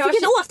 Ja, vi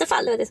fick ett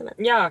återfall, det var det som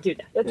hände. Ja, gud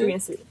ja. Jag tog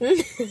en sil.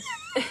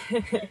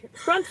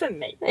 Skönt för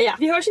mig. Ja.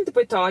 Vi hörs inte på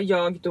ett tag,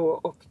 jag då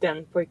och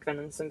den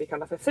pojkvännen som vi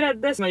kallar för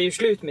Fredde, som jag gjorde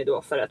slut med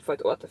då för att få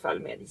ett återfall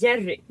med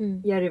Jerry.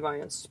 Jerry var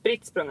ju en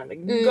spritt språngande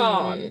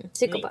galning.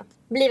 Psykopat.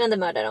 Blivande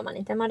mördare om man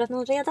inte har mördat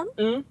någon redan.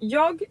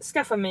 Jag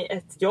skaffar mig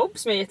ett jobb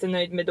som jag är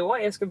jättenöjd med då.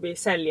 Jag ska bli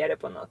säljare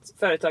på något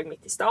företag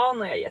mitt i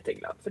stan och jag är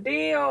jätteglad för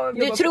det. Och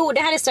du tror,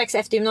 det här är strax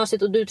efter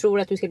gymnasiet och du tror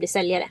att du ska bli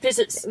säljare.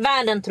 Precis.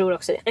 Världen tror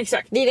också det.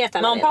 Exakt. Vi vet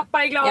alla. Mamma och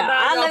pappa är glada.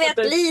 Ja, alla vet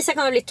Lisa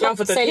kommer bli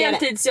toppsäljare. Jag har fått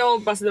ett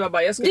heltidsjobb. Alltså det var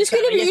bara, du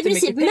skulle bli i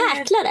princip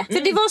mäklare.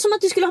 För det var som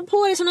att du skulle ha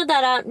på dig såna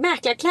där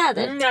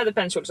mäklarkläder. Jag hade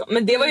pensel så.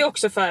 Men det var ju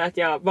också för att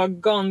jag var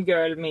gone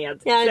girl med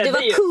Fredde, du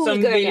var cool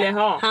som girl, ville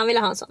ha. Han ville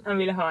ha en sån. Han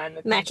ville ha en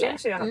mäklare.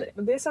 Så jag hade det.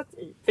 Och det satt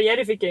i. För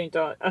Jerry fick jag ju inte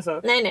ha,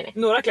 alltså, nej.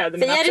 några kläder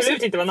men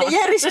absolut inte var naken. För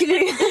Jerry skulle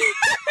ju...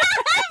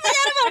 För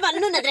Jerry var det bara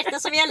nunnedräkten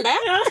som gällde.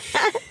 Ja.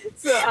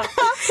 Så,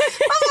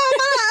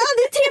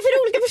 det är 3-4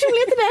 olika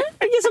personligheter där.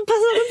 Vilka som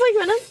passar på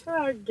pojkvännen.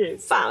 Gud.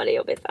 Fan vad det är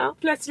jobbigt. Ja.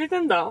 Plötsligt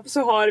en dag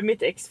så har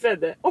mitt ex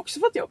Fredde också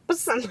fått jobb.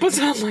 På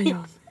samma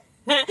jobb.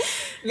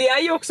 Vi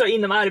är ju också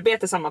inom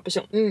arbete samma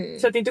person.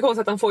 Så att det är inte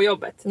konstigt att han får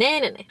jobbet.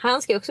 Nej.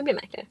 Han ska ju också bli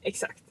mäklare.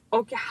 Exakt.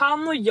 Och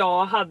han och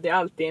jag hade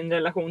alltid en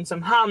relation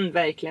som han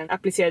verkligen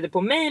applicerade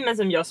på mig, men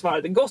som jag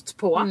svarade gott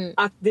på.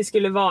 Att det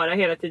skulle vara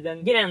hela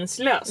tiden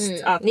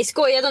gränslöst. Att... Ni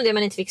skojade om det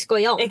man inte fick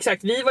skoja om.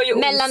 Exakt, vi var ju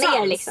mellan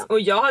osams. er liksom. Och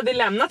jag hade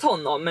lämnat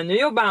honom, men nu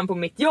jobbar han på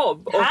mitt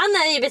jobb. Och... Han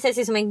är ju betett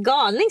sig som en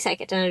galning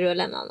säkert när du har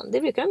lämnat honom.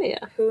 Det brukar de ju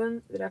göra.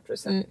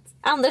 100%.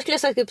 Andra skulle ha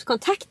sagt upp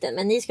kontakten,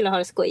 men ni skulle ha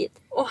det skojigt.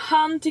 Och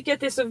han tycker att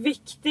det är så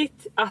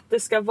viktigt att det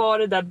ska vara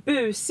det där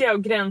busiga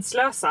och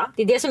gränslösa.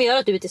 Det är det som gör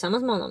att du är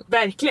tillsammans med honom.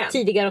 Verkligen.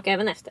 Tidigare och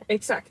även efter.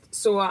 Exakt.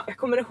 Så jag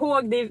kommer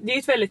ihåg, det är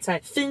ett väldigt så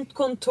här fint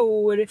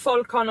kontor.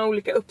 Folk har några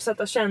olika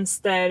uppsatta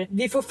tjänster.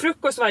 Vi får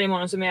frukost varje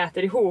morgon som vi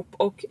äter ihop.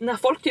 Och när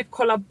folk typ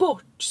kollar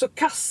bort så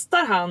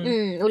kastar han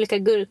olika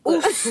gurkor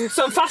ost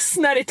som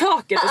fastnar i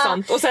taket och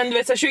sånt. Och sen du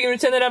vet så 20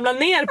 minuter sen ramlar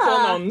ner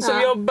på någon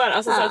som jobbar.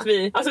 Alltså, så att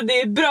alltså det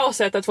är ett bra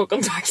sätt att få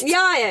kontakt. Ja.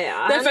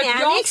 Han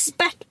är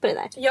expert på det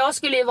där. Jag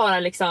skulle ju vara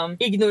liksom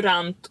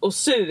ignorant och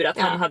sur att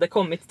han hade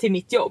kommit till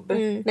mitt jobb.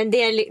 Men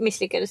det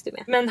misslyckades du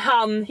med. Men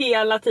han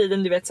hela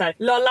tiden, du vet så här,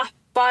 la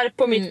lappar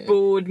på mitt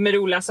bord med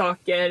roliga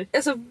saker.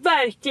 Alltså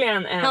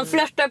verkligen Han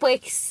flörtar på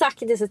exakt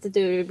det sättet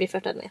du blir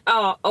flörtad med.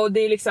 Ja, och det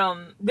är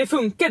liksom, det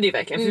funkade ju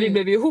verkligen, för vi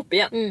blev ju ihop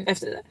igen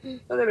efter det där.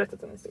 Jag hade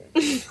berättat om historien.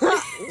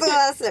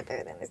 Då släpper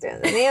vi den historien.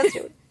 Det är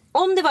otroligt.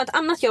 Om det var ett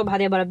annat jobb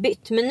hade jag bara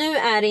bytt. Men nu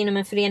är det inom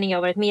en förening jag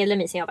har varit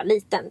medlem i sedan jag var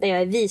liten. Där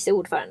jag är vice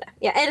ordförande.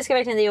 Jag älskar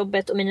verkligen det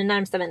jobbet och mina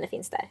närmsta vänner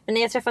finns där. Men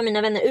när jag träffar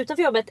mina vänner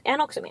utanför jobbet är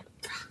han också med.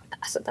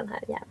 Alltså den här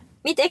jäveln.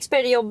 Mitt ex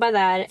började jobba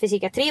där för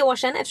cirka 3 år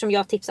sedan eftersom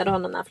jag tipsade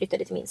honom när han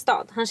flyttade till min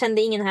stad. Han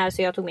kände ingen här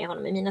så jag tog med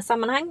honom i mina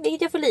sammanhang,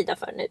 vilket jag får lida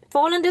för nu.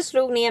 Förhållandet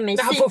slog ner mig.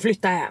 Han får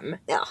flytta hem.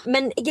 Ja,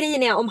 men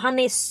grejen är om han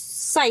är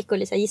psycho,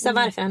 Lisa, gissa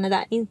varför han är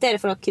där. Inte är det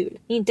för att ha kul.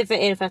 Inte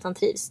är det för att han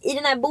trivs. I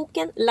den här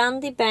boken,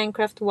 Lundy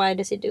Bancroft, Why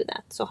Does He Do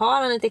That? Så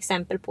har han ett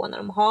exempel på när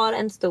de har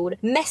en stor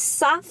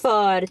mässa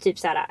för typ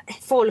så här,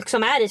 folk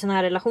som är i såna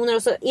här relationer.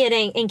 Och så är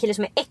det en kille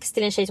som är ex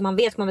till en tjej som man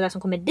vet kommer vara där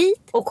som kommer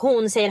dit. Och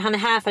hon säger han är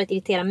här för att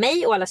irritera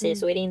mig. Och alla säger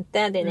så är det inte.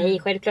 Det är nej,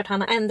 självklart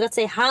han har ändrat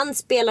sig. Han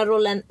spelar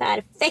rollen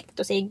perfekt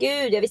och säger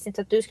gud, jag visste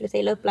inte att du skulle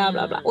säga upp bla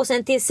bla bla. Och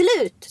sen till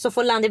slut så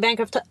får Lundy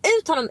Bancroft ta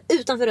ut honom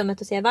utanför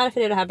rummet och säga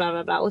varför är det här bla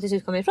bla bla. Och till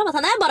slut kommer det fram att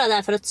han är bara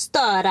där för att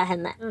störa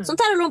henne.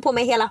 Sånt här håller hon på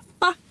med hela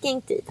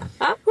fucking tiden.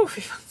 Ja?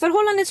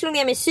 Förhållandet slog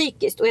ner mig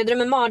psykiskt och jag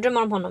drömmer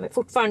mardrömmar om honom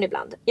fortfarande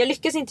ibland. Jag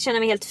lyckas inte känna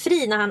mig helt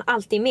fri när han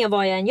alltid är med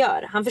vad jag än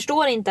gör. Han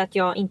förstår inte att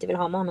jag inte vill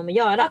ha med honom att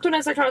göra. Att hon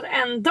ens har klarat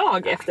en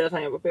dag efter att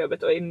han jobbar på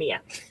jobbet och är med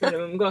när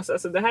de umgås.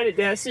 Alltså det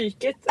här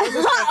psyket. Alltså,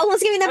 hon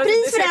ska vinna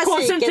pris för det här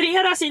psyket.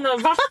 Koncentrera sig i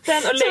någon vatten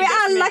och så vi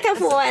alla kan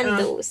få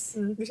en dos.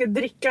 Vi ska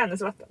dricka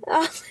hennes vatten.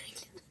 Ja.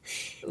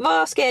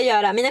 Vad ska jag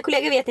göra? Mina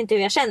kollegor vet inte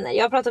hur jag känner.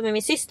 Jag har pratat med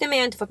min syster men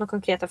jag har inte fått några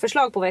konkreta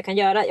förslag på vad jag kan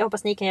göra. Jag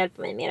hoppas ni kan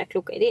hjälpa mig med era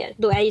kloka idéer.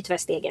 Då är ju tyvärr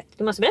steget.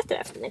 Du måste berätta det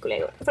här för dina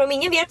kollegor. För om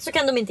ingen vet så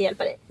kan de inte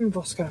hjälpa dig. Men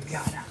vad ska de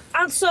göra?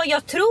 Alltså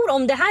jag tror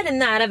om det här är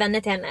nära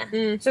vänner till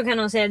henne så kan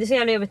hon säga det är så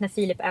jävla jobbigt när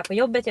Filip är på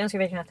jobbet. Jag önskar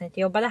verkligen att han inte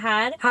jobbade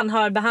här. Han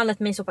har behandlat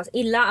mig så pass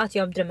illa att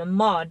jag drömmer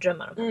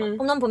mardrömmar om honom.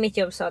 Om någon på mitt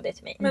jobb sa det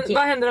till mig. Men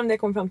vad händer om det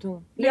kommer fram till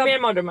honom? Det är mer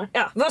mardrömmar.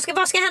 Ja, vad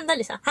ska hända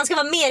Lisa? Han ska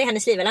vara mer i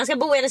hennes liv eller han ska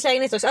bo i hennes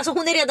lägenhet också. Alltså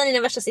hon är redan i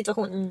den värsta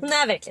situationen. Hon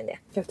är verkligen det.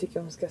 Jag tycker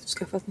hon ska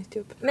skaffa ett nytt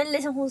jobb. Men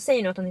liksom hon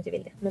säger nog att hon inte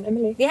vill det. Men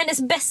Emily, det är hennes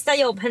bästa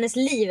jobb. Hennes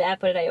liv är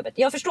på det där jobbet.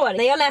 Jag förstår.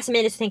 När jag läser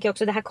mejlet så tänker jag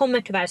också att det här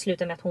kommer tyvärr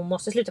sluta med att hon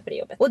måste sluta på det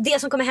jobbet. Och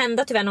det som kommer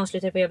hända tyvärr när hon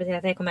slutar på jobbet är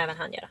att det kommer även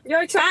han göra.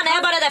 Ja, exakt. Han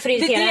är bara där för att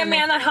irritera henne. Det är det jag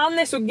henne. menar. Han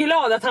är så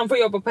glad att han får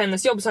jobba på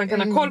hennes jobb så han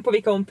kan ha koll på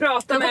vilka hon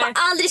pratar med. Han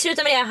kommer aldrig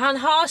sluta med det. Han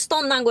har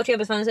stånd när han går till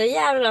jobbet för han är så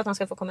jävla att han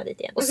ska få komma dit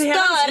igen. Och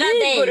störa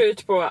dig. Går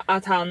ut på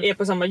att han är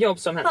på samma jobb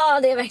som henne. Ja,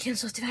 det är verkligen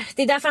så tyvärr.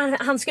 Det är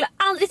därför han skulle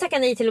aldrig tacka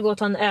nej till att gå och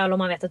ta en öl om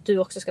han vet att du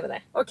också ska vara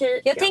där.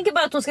 Okej. Jag tänker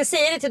bara att hon ska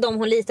säga det till dem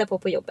hon litar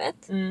på jobbet.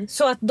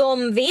 Så att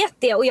de vet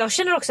det. Och jag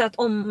känner också att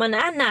om man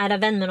är nära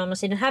vän med någon och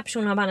säger den här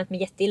personen har behandlat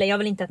mig jätteilla, jag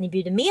vill inte att ni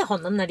bjuder med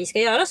honom när vi ska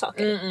göra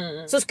saker.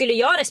 Så skulle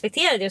jag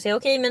respektera det och säga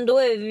okej, men då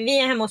är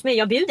vi hemma hos mig,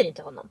 jag bjuder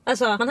inte honom.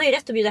 Alltså man har ju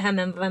rätt att bjuda hem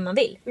vem man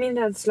vill. Min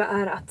rädsla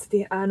är att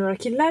det är några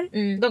killar.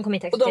 De kommer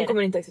inte acceptera och de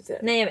kommer inte acceptera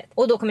det. Nej jag vet.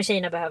 Och då kommer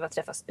tjejerna behöva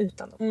träffas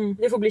utan dem.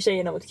 Det får bli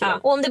tjejerna mot killar. Ja.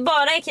 Och om det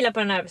bara är killar på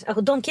den här arbetsplatsen,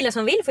 alltså, de killar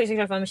som vill får ju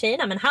såklart vara med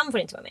tjejerna, men han får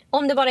inte vara med.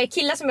 Om det bara är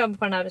killar som jobbar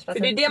på den här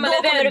arbetsplatsen, för det är det man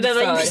är rädd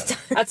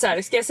för. Att så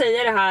här, ska jag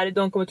säga det här,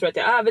 de kommer tro att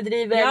jag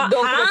överdriver. Ja, de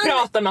kommer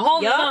prata med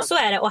honom. Ja, så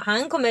är det. Och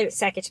han kommer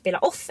säkert spela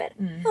offer.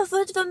 Jag får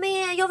inte vara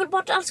med, jag vill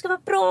bara att allt ska vara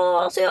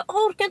bra. Så jag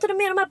orkar inte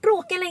med de här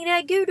bråken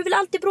längre. Gud, du vill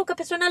alltid bråka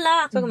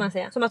Petronella. Så kan man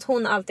säga. Som att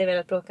hon alltid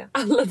velat bråka.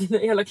 Alla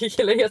dina elaka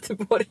killar är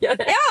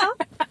göteborgare.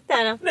 Ja, det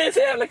är de. Det är så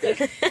jävla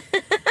kul.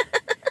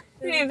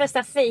 Det är min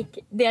bästa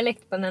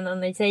fake-dialekt på när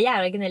någon säger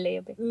jävla gnällig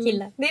jobbig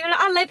killar. Det är väl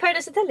alla i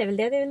Paradise Hotel, det är väl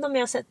det. Det är väl de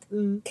jag har sett.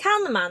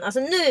 Kan man, alltså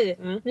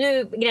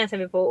nu gränsar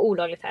vi på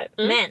olagligt här.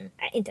 Men,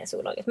 nej inte ens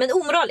olagligt, men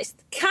omoraliskt.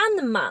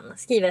 Kan man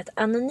skriva ett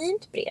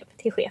anonymt brev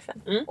till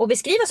chefen och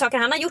beskriva saker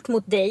han har gjort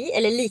mot dig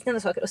eller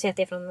liknande saker och säga att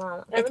det är från någon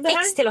annan? Ett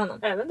ex till honom.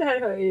 Även det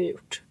här har jag ju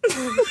gjort.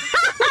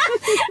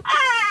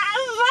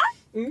 Va?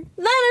 När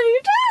har du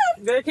gjort det?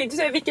 Jag kan inte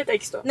säga vilket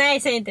ex då. Nej,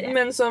 säg inte det.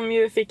 Men som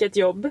ju fick ett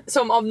jobb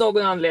som av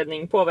någon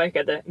anledning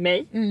påverkade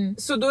mig.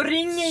 Så då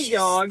ringer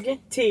jag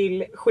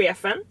till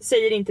chefen,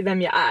 säger inte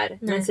vem jag är,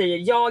 men säger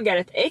jag är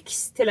ett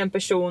ex till en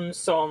person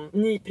som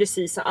ni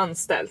precis har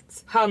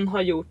anställt. Han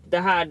har gjort det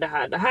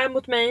här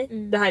mot mig.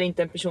 Det här är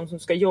inte en person som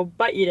ska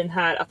jobba i den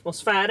här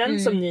atmosfären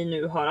som ni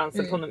nu har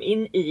anställt honom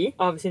in i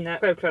av sina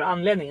självklara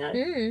anledningar.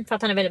 För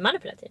att han är väldigt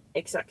manipulativ.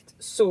 Exakt.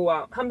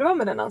 Så han blev av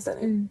med den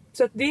anställningen.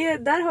 Så att det,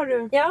 där har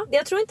du... Ja,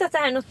 jag tror inte att det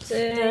här är något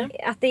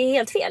att det är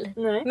helt fel.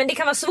 Nej. Men det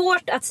kan vara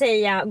svårt att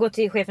säga, gå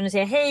till chefen och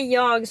säga hej,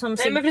 jag som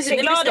ser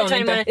glad ut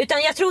varje morgon.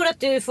 Utan jag tror att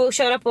du får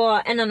köra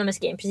på en anonymous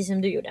game, precis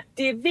som du gjorde.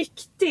 Det är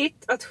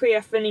viktigt att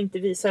chefen inte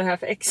visar det här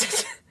för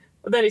exet.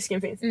 Och den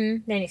risken finns.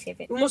 Den risken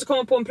finns. Hon måste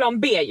komma på en plan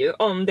B ju,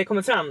 om det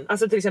kommer fram.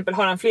 Alltså till exempel,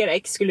 har han flera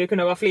ex, skulle det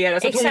kunna vara flera.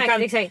 Så exakt,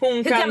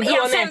 hon kan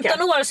är han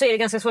 15 år så är det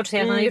ganska svårt att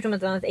säga att han har gjort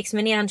ett annat ex.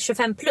 Men är han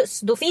 25 plus,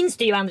 då finns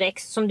det ju andra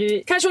ex som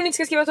du... Kanske hon inte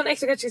ska skriva att hon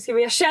ex, och kanske ska skriva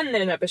jag känner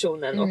den här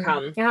personen och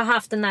han. Jag har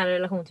haft en nära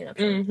relation till den här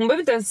personen. Hon behöver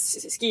inte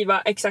ens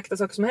skriva exakta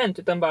saker som har hänt,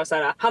 utan bara så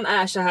här: han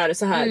är så här och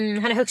så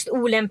här. Han är högst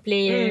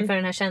olämplig för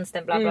den här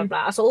tjänsten, bla bla bla.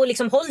 Alltså, och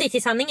liksom håll dig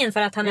till sanningen,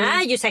 för att han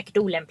är ju säkert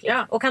olämplig.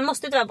 Ja. Och han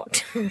måste dra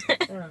bort.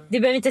 Du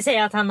behöver inte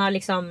säga att han har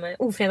liksom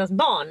ofredat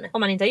barn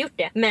om han inte har gjort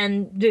det.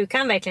 Men du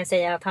kan verkligen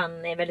säga att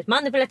han är väldigt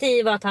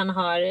manipulativ och att han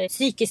har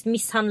psykiskt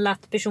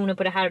misshandlat personer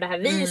på det här och det här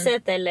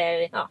viset.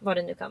 Eller ja, vad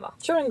det nu kan vara.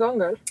 Kör en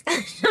gone girl.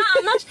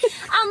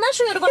 annars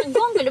så gör du bara en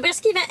gone girl. Du börjar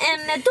skriva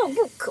en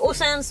dagbok och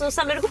sen så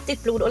samlar du ihop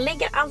ditt blod och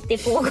lägger allt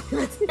det på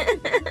golvet.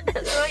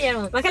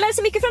 Man kan lära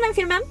sig mycket från den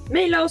filmen.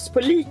 Maila oss på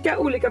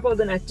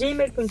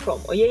likaolikapodden@gmail.com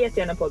och ge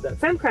jättegärna podden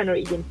 5 stjärnor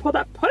i din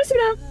poddapp. Ha det så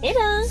bra! Hejdå!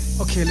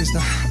 Okej, lyssna.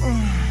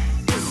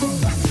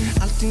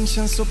 Allting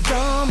känns så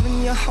bra,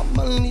 men jag har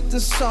bara en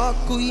liten sak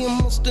och jag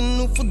måste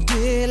nog få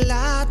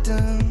dela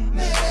den.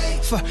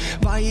 För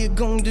varje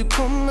gång du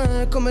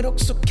kommer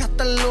också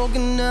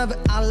katalogen över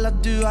alla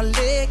du har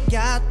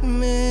legat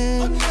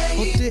med.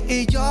 Och det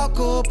är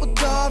Jakob och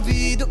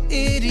David och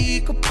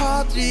Erik och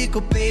Patrik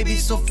och baby,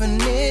 så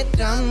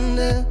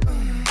förnedrande.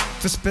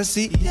 För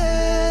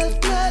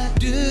speciellt när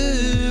du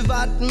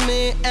varit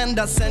med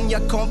ända sen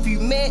jag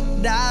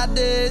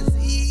konfirmerades.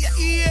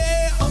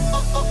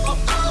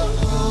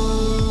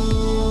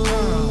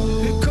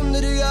 Hur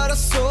kunde du göra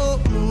så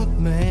mot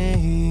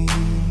mig?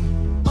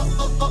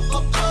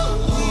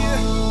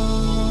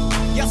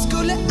 Jag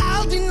skulle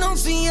aldrig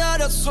någonsin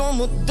göra så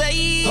mot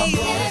dig.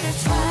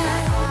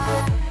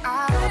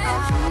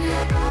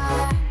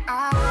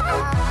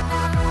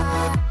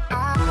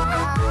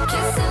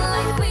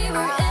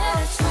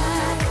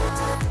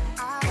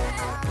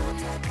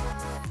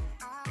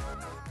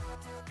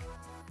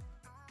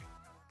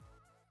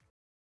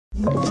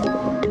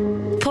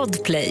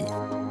 Podplay.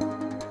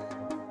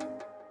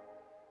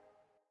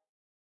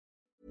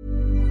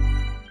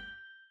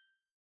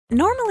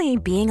 Normally,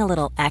 being a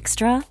little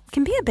extra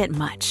can be a bit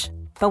much,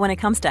 but when it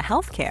comes to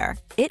healthcare,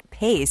 it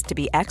pays to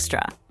be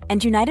extra.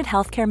 And United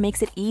Healthcare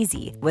makes it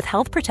easy with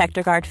Health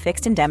Protector Guard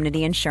fixed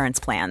indemnity insurance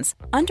plans.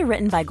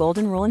 Underwritten by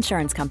Golden Rule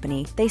Insurance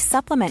Company, they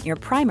supplement your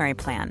primary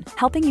plan,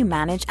 helping you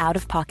manage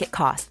out-of-pocket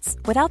costs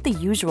without the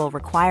usual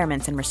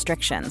requirements and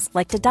restrictions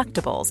like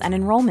deductibles and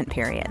enrollment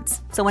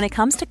periods. So when it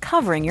comes to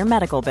covering your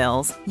medical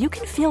bills, you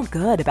can feel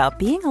good about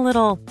being a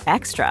little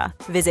extra.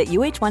 Visit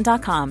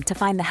uh1.com to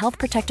find the Health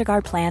Protector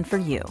Guard plan for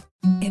you.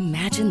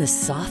 Imagine the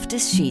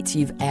softest sheets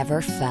you've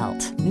ever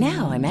felt.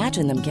 Now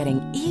imagine them getting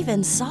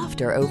even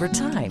softer over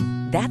time.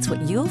 That's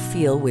what you'll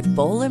feel with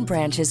Boll &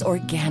 Branch's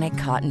organic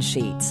cotton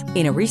sheets.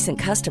 In a recent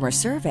customer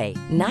survey,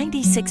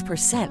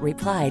 96%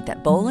 replied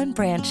that Boll &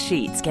 Branch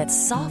sheets get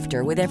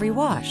softer with every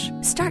wash.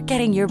 Start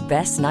getting your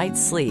best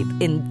night's sleep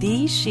in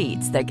these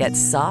sheets that get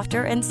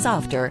softer and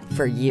softer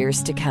for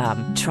years to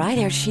come. Try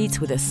their sheets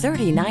with a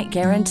 30-night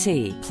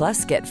guarantee.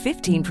 Plus, get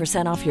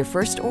 15% off your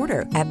first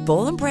order at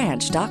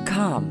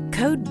bollandbranch.com.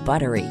 Code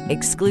BUTTERY.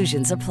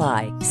 Exclusions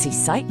apply. See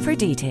site for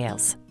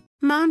details.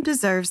 Mom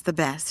deserves the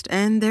best,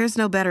 and there's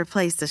no better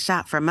place to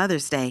shop for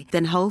Mother's Day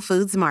than Whole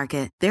Foods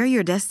Market. They're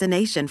your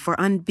destination for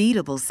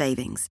unbeatable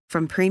savings,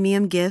 from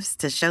premium gifts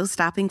to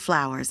show-stopping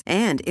flowers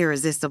and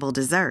irresistible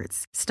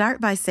desserts. Start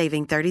by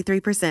saving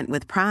 33%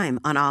 with Prime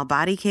on all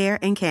body care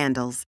and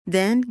candles.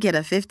 Then get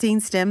a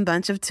 15-stem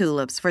bunch of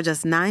tulips for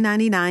just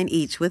 $9.99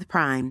 each with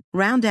Prime.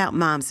 Round out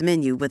Mom's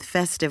menu with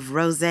festive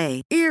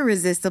rosé,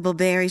 irresistible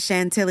berry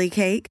chantilly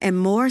cake, and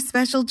more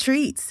special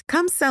treats.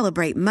 Come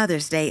celebrate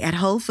Mother's Day at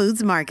Whole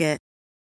Foods Market.